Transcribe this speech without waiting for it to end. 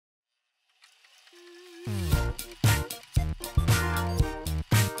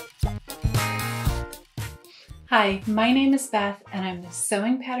Hi, my name is Beth and I'm the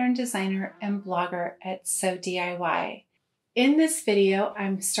sewing pattern designer and blogger at Sew DIY. In this video,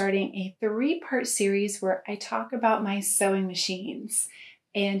 I'm starting a 3-part series where I talk about my sewing machines.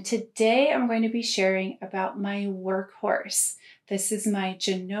 And today I'm going to be sharing about my workhorse. This is my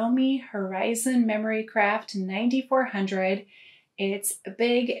Janome Horizon Memory Craft 9400. It's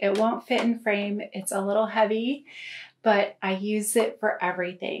big, it won't fit in frame, it's a little heavy, but I use it for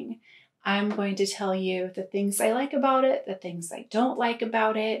everything. I'm going to tell you the things I like about it, the things I don't like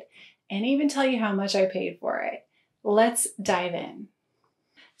about it, and even tell you how much I paid for it. Let's dive in.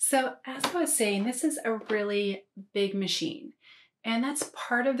 So as I was saying, this is a really big machine, and that's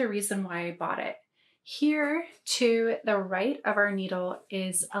part of the reason why I bought it. Here to the right of our needle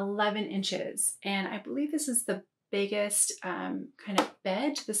is 11 inches, and I believe this is the biggest kind of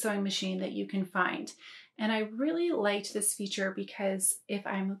bed to the sewing machine that you can find. And I really liked this feature because if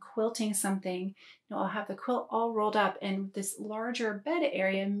I'm quilting something, I'll have the quilt all rolled up, and this larger bed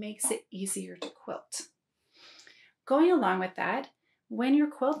area makes it easier to quilt. Going along with that, when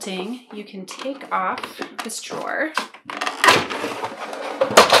you're quilting, you can take off this drawer.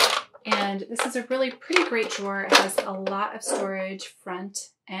 And this is a really pretty great drawer. It has a lot of storage front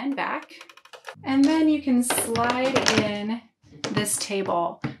and back. And then you can slide in this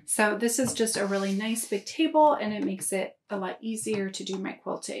table. So this is just a really nice big table, and it makes it a lot easier to do my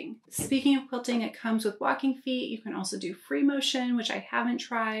quilting. Speaking of quilting, it comes with walking feet. You can also do free motion, which I haven't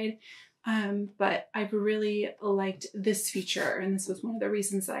tried, but I've really liked this feature, and this was one of the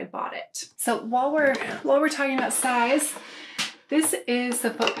reasons that I bought it. So while we're talking about size, this is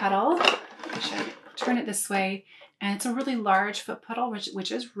the foot pedal. I should turn it this way. And it's a really large foot pedal,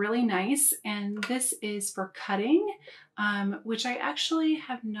 which is really nice. And this is for cutting, which I actually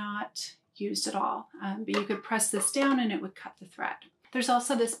have not used at all. But you could press this down and it would cut the thread. There's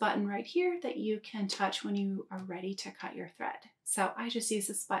also this button right here that you can touch when you are ready to cut your thread. So I just use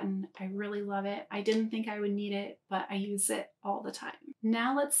this button. I really love it. I didn't think I would need it, but I use it all the time.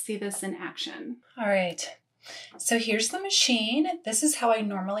 Now let's see this in action. All right. So here's the machine. This is how I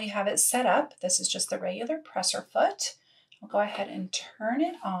normally have it set up. This is just the regular presser foot. I'll go ahead and turn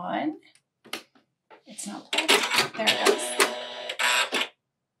it on. It's not plugged. There it goes.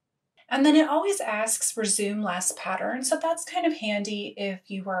 And then it always asks resume last pattern. So that's kind of handy if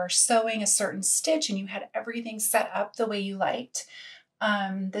you were sewing a certain stitch and you had everything set up the way you liked.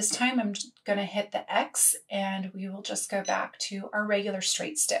 This time I'm going to hit the X and we will just go back to our regular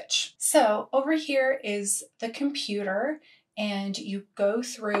straight stitch. So over here is the computer, and you go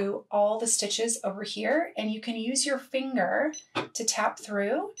through all the stitches over here, and you can use your finger to tap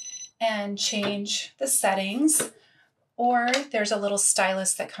through and change the settings, or there's a little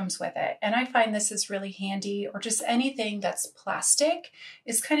stylus that comes with it. And I find this is really handy, or just anything that's plastic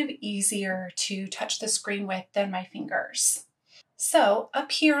is kind of easier to touch the screen with than my fingers. So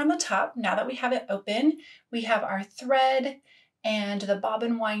up here on the top, now that we have it open, we have our thread and the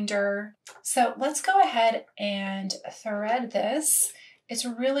bobbin winder. So let's go ahead and thread this. It's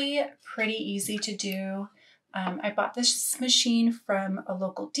really pretty easy to do. I bought this machine from a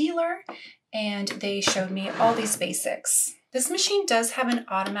local dealer, and they showed me all these basics. This machine does have an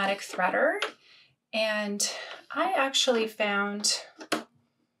automatic threader, and I actually found,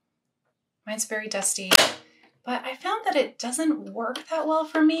 mine's very dusty, but I found that it doesn't work that well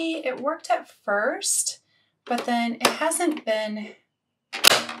for me. It worked at first, but then it hasn't been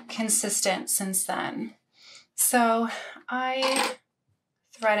consistent since then. So I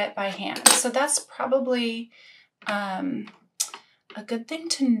thread it by hand. So that's probably a good thing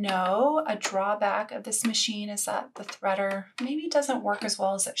to know. A drawback of this machine is that the threader maybe doesn't work as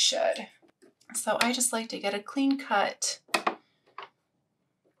well as it should. So I just like to get a clean cut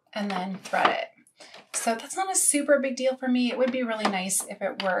and then thread it. So that's not a super big deal for me. It would be really nice if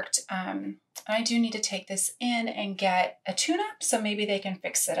it worked. I do need to take this in and get a tune-up, so maybe they can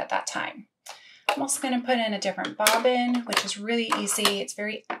fix it at that time. I'm also going to put in a different bobbin, which is really easy. It's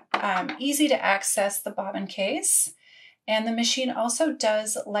very easy to access the bobbin case. And the machine also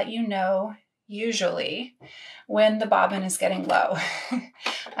does let you know, usually, when the bobbin is getting low.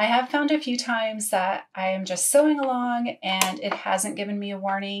 I have found a few times that I am just sewing along and it hasn't given me a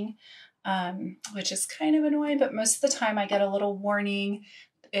warning. Which is kind of annoying, but most of the time I get a little warning.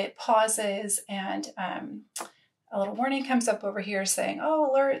 It pauses and a little warning comes up over here saying,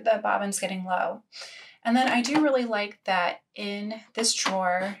 oh, alert, the bobbin's getting low. And then I do really like that in this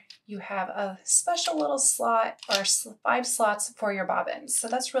drawer, you have a special little slot or 5 slots for your bobbins. So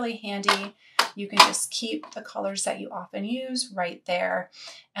that's really handy. You can just keep the colors that you often use right there,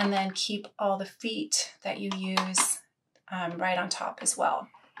 and then keep all the feet that you use right on top as well.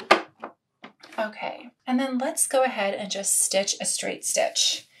 Okay, and then let's go ahead and just stitch a straight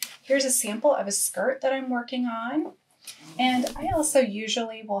stitch. Here's a sample of a skirt that I'm working on. And I also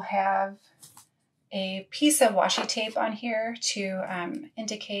usually will have a piece of washi tape on here to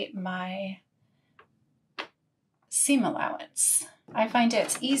indicate my seam allowance. I find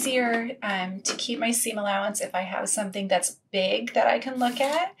it's easier to keep my seam allowance if I have something that's big that I can look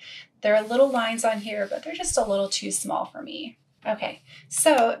at. There are little lines on here, but they're just a little too small for me. Okay,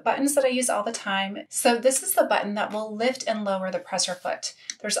 so buttons that I use all the time. So this is the button that will lift and lower the presser foot.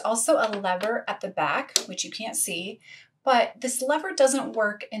 There's also a lever at the back, which you can't see, but this lever doesn't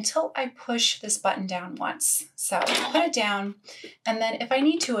work until I push this button down once. So I put it down, and then if I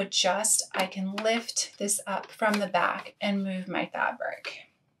need to adjust, I can lift this up from the back and move my fabric.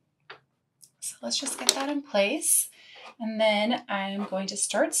 So let's just get that in place. And then I'm going to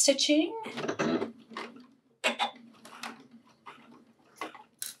start stitching.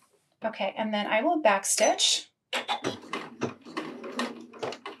 Okay, and then I will back stitch.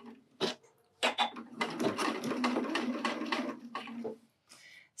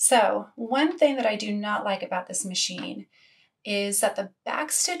 So one thing that I do not like about this machine is that the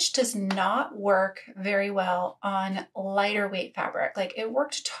back stitch does not work very well on lighter weight fabric. Like, it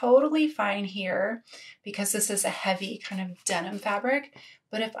worked totally fine here because this is a heavy kind of denim fabric.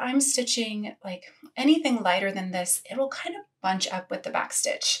 But if I'm stitching like anything lighter than this, it'll kind of bunch up with the back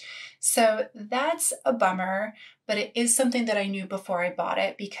stitch. So that's a bummer, but it is something that I knew before I bought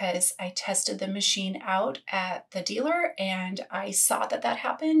it because I tested the machine out at the dealer and I saw that that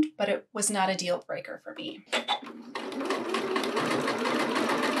happened, but it was not a deal breaker for me.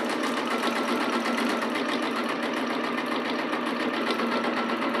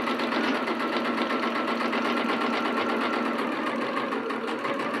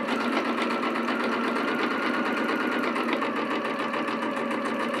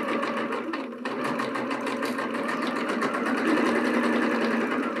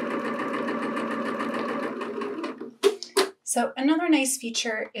 So another nice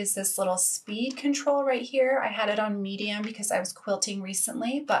feature is this little speed control right here. I had it on medium because I was quilting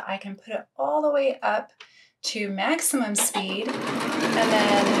recently, but I can put it all the way up to maximum speed and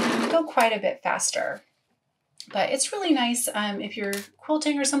then go quite a bit faster. But it's really nice if you're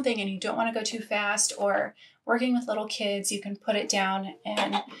quilting or something and you don't want to go too fast, or working with little kids, you can put it down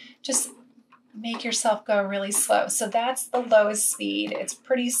and just make yourself go really slow. So that's the lowest speed. It's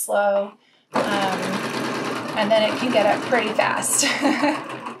pretty slow. And then it can get up pretty fast. So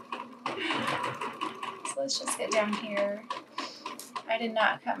let's just get down here. I did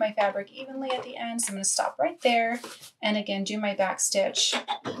not cut my fabric evenly at the end, so I'm going to stop right there and again do my back stitch.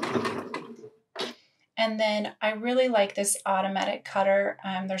 And then I really like this automatic cutter.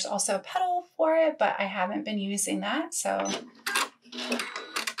 There's also a pedal for it, but I haven't been using that. So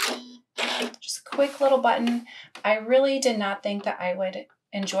just a quick little button. I really did not think that I would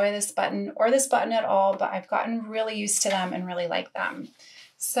enjoy this button or this button at all, but I've gotten really used to them and really like them.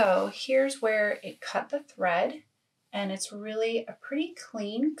 So here's where it cut the thread, and it's really a pretty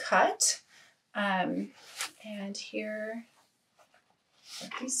clean cut. And here,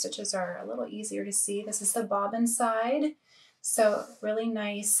 these stitches are a little easier to see. This is the bobbin side. So really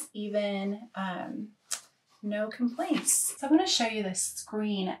nice, even, no complaints. So I'm going to show you this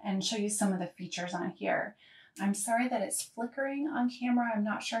screen and show you some of the features on here. I'm sorry that it's flickering on camera. I'm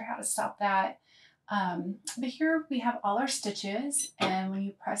not sure how to stop that. But here we have all our stitches, and when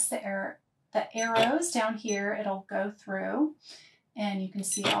you press the arrows down here, it'll go through and you can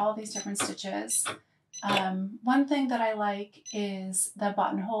see all these different stitches. One thing that I like is the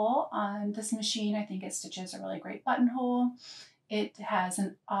buttonhole on this machine. I think it stitches a really great buttonhole. It has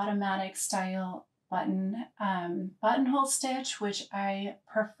an automatic style buttonhole stitch, which I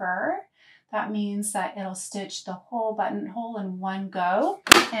prefer. That means that it'll stitch the whole buttonhole in one go.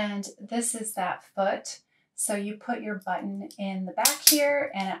 And this is that foot. So you put your button in the back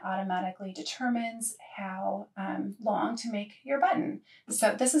here and it automatically determines how long to make your button.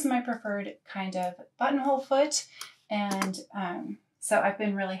 So this is my preferred kind of buttonhole foot. And so I've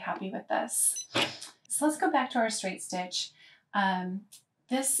been really happy with this. So let's go back to our straight stitch.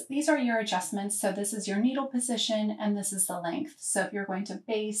 These are your adjustments. So this is your needle position and this is the length. So if you're going to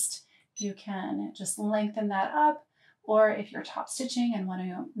baste, you can just lengthen that up, or if you're top stitching and want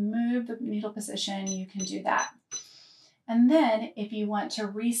to move the needle position, you can do that. And then if you want to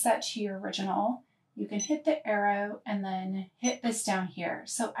reset to your original, you can hit the arrow and then hit this down here.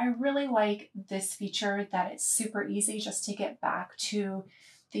 So I really like this feature, that it's super easy just to get back to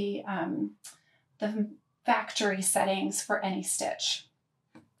the factory settings for any stitch.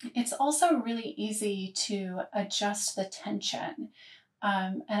 It's also really easy to adjust the tension.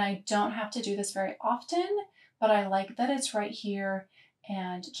 And I don't have to do this very often, but I like that it's right here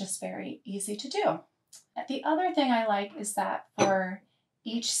and just very easy to do. The other thing I like is that for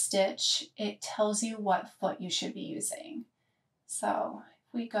each stitch, it tells you what foot you should be using. So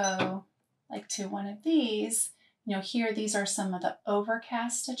if we go like to one of these, you know, here, these are some of the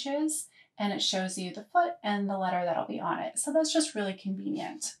overcast stitches, and it shows you the foot and the letter that'll be on it. So that's just really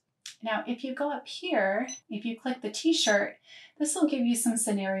convenient. Now, if you go up here, if you click the t-shirt, this will give you some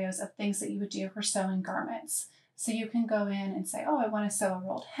scenarios of things that you would do for sewing garments. So you can go in and say, oh, I want to sew a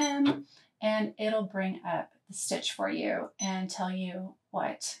rolled hem, and it'll bring up the stitch for you and tell you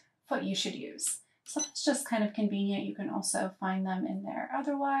what foot you should use. So that's just kind of convenient. You can also find them in there.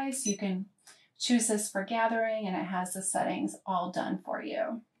 Otherwise, you can choose this for gathering, and it has the settings all done for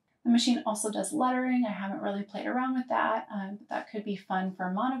you. The machine also does lettering. I haven't really played around with that, but that could be fun for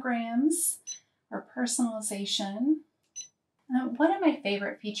monograms or personalization. One of my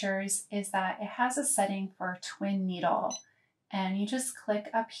favorite features is that it has a setting for twin needle, and you just click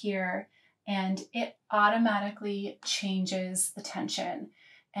up here and it automatically changes the tension.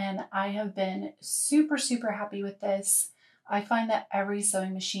 And I have been super, super happy with this. I find that every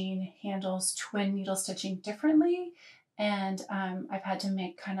sewing machine handles twin needle stitching differently, and I've had to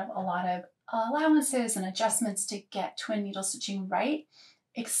make kind of a lot of allowances and adjustments to get twin needle stitching right,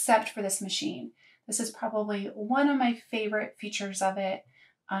 except for this machine. This is probably one of my favorite features of it,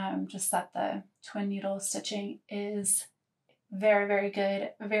 just that the twin needle stitching is very, very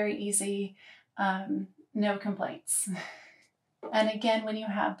good, very easy, no complaints. And again, when you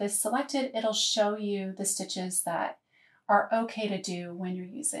have this selected, it'll show you the stitches that are okay to do when you're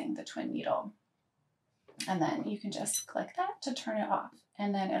using the twin needle. And then you can just click that to turn it off.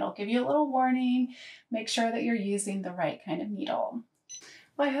 And then it'll give you a little warning, make sure that you're using the right kind of needle.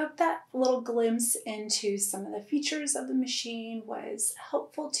 Well, I hope that little glimpse into some of the features of the machine was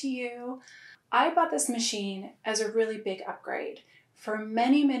helpful to you. I bought this machine as a really big upgrade. For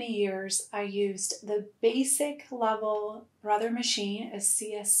many, many years, I used the basic level Brother machine, a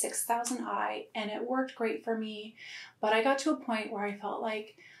CS6000i, and it worked great for me. But I got to a point where I felt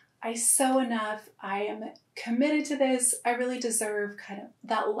like I sew enough, I am committed to this, I really deserve kind of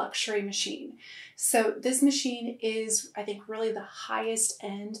that luxury machine. So this machine is, I think, really the highest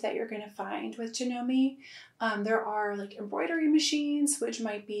end that you're going to find with Janome. There are like embroidery machines, which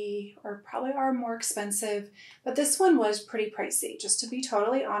might be, or probably are more expensive, but this one was pretty pricey, just to be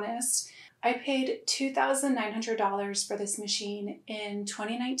totally honest. I paid $2,900 for this machine in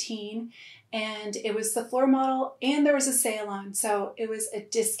 2019, and it was the floor model and there was a sale on, so it was a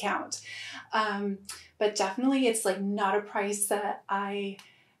discount. But definitely it's like not a price that I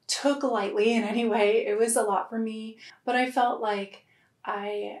took lightly in any way. It was a lot for me, but I felt like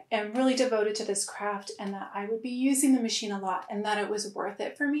I am really devoted to this craft and that I would be using the machine a lot and that it was worth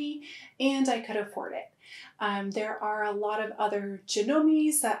it for me and I could afford it. There are a lot of other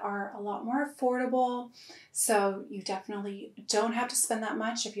Janomes that are a lot more affordable, so you definitely don't have to spend that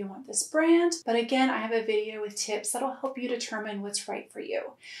much if you want this brand. But again, I have a video with tips that'll help you determine what's right for you.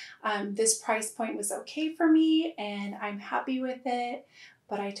 This price point was okay for me and I'm happy with it,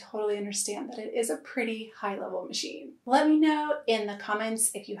 but I totally understand that it is a pretty high-level machine. Let me know in the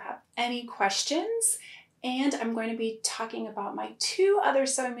comments if you have any questions. And I'm going to be talking about my 2 other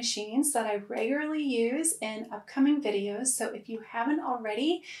sewing machines that I regularly use in upcoming videos. So if you haven't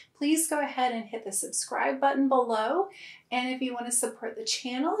already, please go ahead and hit the subscribe button below. And if you want to support the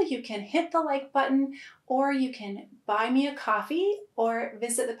channel, you can hit the like button, or you can buy me a coffee or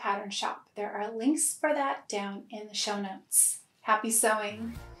visit the pattern shop. There are links for that down in the show notes. Happy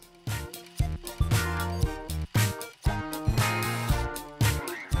sewing!